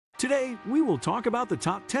Today, we will talk about the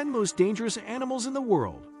top 10 most dangerous animals in the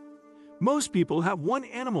world. Most people have one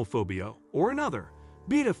animal phobia or another,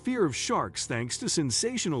 be it a fear of sharks thanks to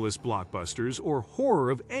sensationalist blockbusters or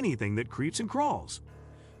horror of anything that creeps and crawls.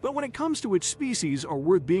 But when it comes to which species are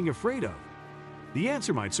worth being afraid of, the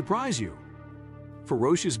answer might surprise you.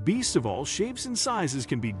 Ferocious beasts of all shapes and sizes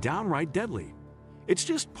can be downright deadly. It's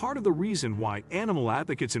just part of the reason why animal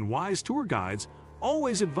advocates and wise tour guides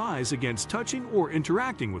always advise against touching or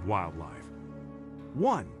interacting with wildlife.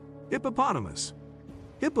 1. Hippopotamus.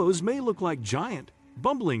 Hippos may look like giant,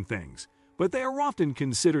 bumbling things, but they are often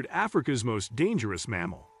considered Africa's most dangerous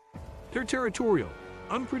mammal. They're territorial,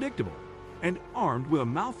 unpredictable, and armed with a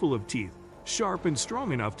mouthful of teeth, sharp and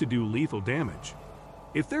strong enough to do lethal damage.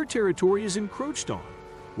 If their territory is encroached on,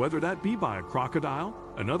 whether that be by a crocodile,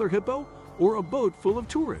 another hippo, or a boat full of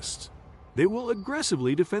tourists, they will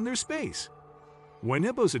aggressively defend their space. When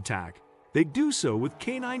hippos attack, they do so with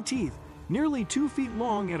canine teeth nearly 2 feet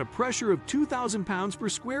long at a pressure of 2,000 pounds per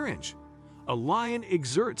square inch. A lion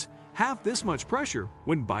exerts half this much pressure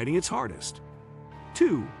when biting its hardest.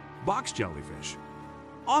 2. Box jellyfish.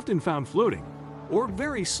 Often found floating, or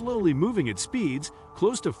very slowly moving at speeds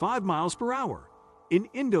close to 5 miles per hour. In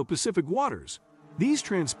Indo-Pacific waters, these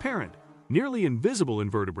transparent, nearly invisible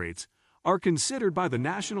invertebrates are considered by the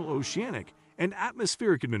National Oceanic and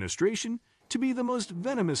Atmospheric Administration to be the most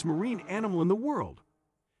venomous marine animal in the world.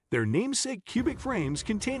 Their namesake cubic frames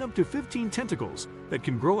contain up to 15 tentacles that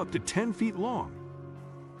can grow up to 10 feet long.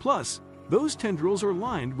 Plus, those tendrils are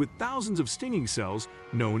lined with thousands of stinging cells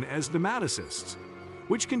known as nematocysts,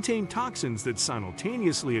 which contain toxins that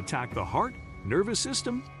simultaneously attack the heart, nervous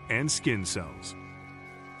system, and skin cells.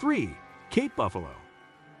 3. Cape buffalo.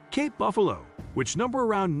 Cape buffalo, which number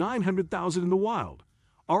around 900,000 in the wild,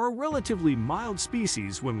 are a relatively mild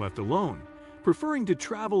species when left alone, preferring to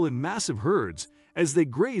travel in massive herds as they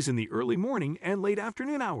graze in the early morning and late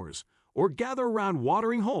afternoon hours or gather around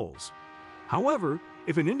watering holes. However,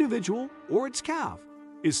 if an individual or its calf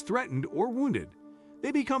is threatened or wounded,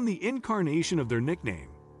 they become the incarnation of their nickname,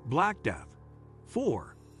 Black Death.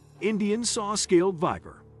 4. Indian saw-scaled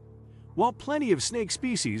viper. While plenty of snake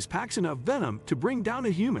species packs enough venom to bring down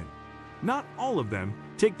a human, not all of them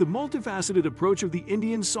take the multifaceted approach of the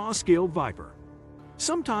Indian saw-scaled viper.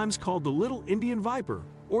 Sometimes called the little Indian viper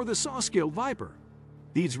or the saw-scaled viper,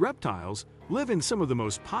 these reptiles live in some of the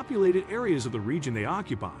most populated areas of the region they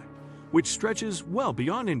occupy, which stretches well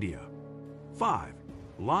beyond India. 5.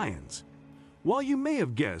 Lions. While you may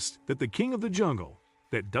have guessed that the king of the jungle,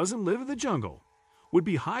 that doesn't live in the jungle, would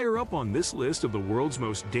be higher up on this list of the world's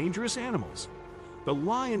most dangerous animals, the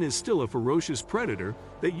lion is still a ferocious predator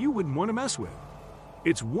that you wouldn't want to mess with.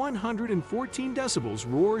 Its 114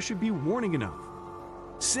 decibels roar should be warning enough.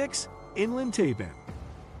 6. Inland taipan.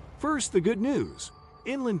 First, the good news.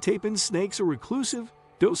 Inland taipan snakes are reclusive,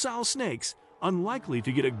 docile snakes, unlikely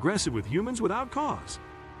to get aggressive with humans without cause.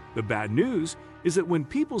 The bad news is that when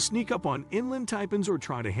people sneak up on inland taipans or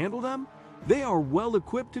try to handle them, they are well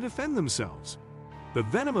equipped to defend themselves. The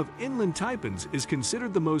venom of inland taipans is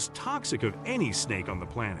considered the most toxic of any snake on the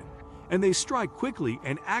planet, and they strike quickly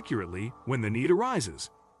and accurately when the need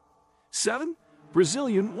arises. 7.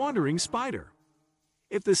 Brazilian wandering spider.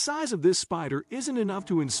 If the size of this spider isn't enough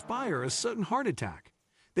to inspire a sudden heart attack,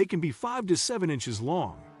 they can be 5 to 7 inches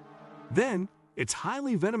long. Then, its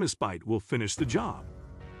highly venomous bite will finish the job.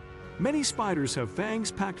 Many spiders have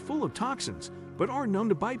fangs packed full of toxins, but are known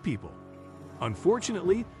to bite people.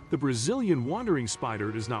 Unfortunately, the Brazilian wandering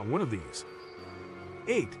spider is not one of these.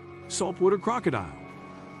 8. Saltwater crocodile.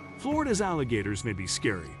 Florida's alligators may be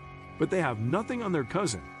scary, but they have nothing on their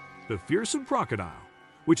cousin, the fearsome crocodile,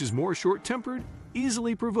 which is more short-tempered,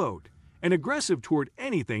 easily provoked, and aggressive toward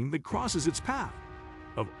anything that crosses its path.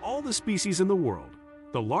 Of all the species in the world,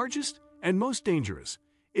 the largest and most dangerous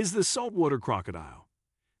is the saltwater crocodile.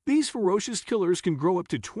 These ferocious killers can grow up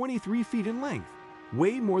to 23 feet in length,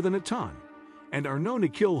 weigh more than a ton, and are known to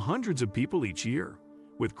kill hundreds of people each year,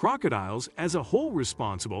 with crocodiles as a whole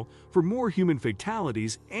responsible for more human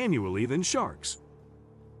fatalities annually than sharks.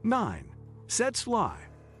 9. Tsetse fly.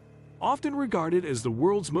 Often regarded as the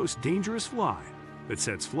world's most dangerous fly, the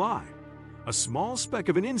tsetse fly, a small speck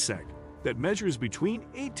of an insect that measures between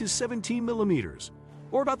 8 to 17 millimeters,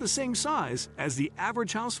 or about the same size as the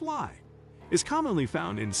average housefly, is commonly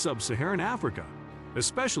found in sub-Saharan Africa,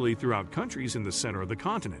 especially throughout countries in the center of the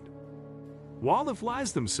continent. While the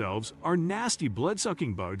flies themselves are nasty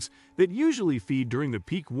blood-sucking bugs that usually feed during the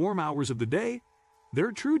peak warm hours of the day,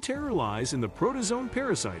 their true terror lies in the protozoan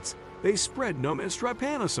parasites they spread known as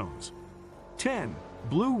trypanosomes. 10.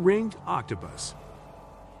 Blue-ringed octopus.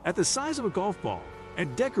 At the size of a golf ball,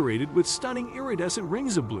 and decorated with stunning iridescent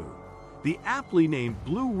rings of blue. The aptly named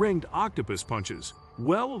blue-ringed octopus punches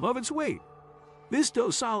well above its weight. This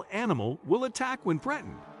docile animal will attack when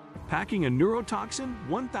threatened, packing a neurotoxin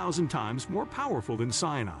 1,000 times more powerful than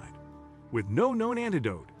cyanide, with no known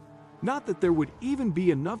antidote. Not that there would even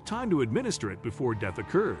be enough time to administer it before death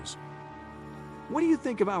occurs. What do you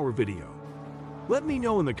think of our video? Let me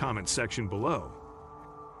know in the comments section below.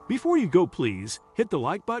 Before you go, please hit the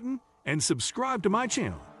like button and subscribe to my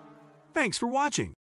channel. Thanks for watching.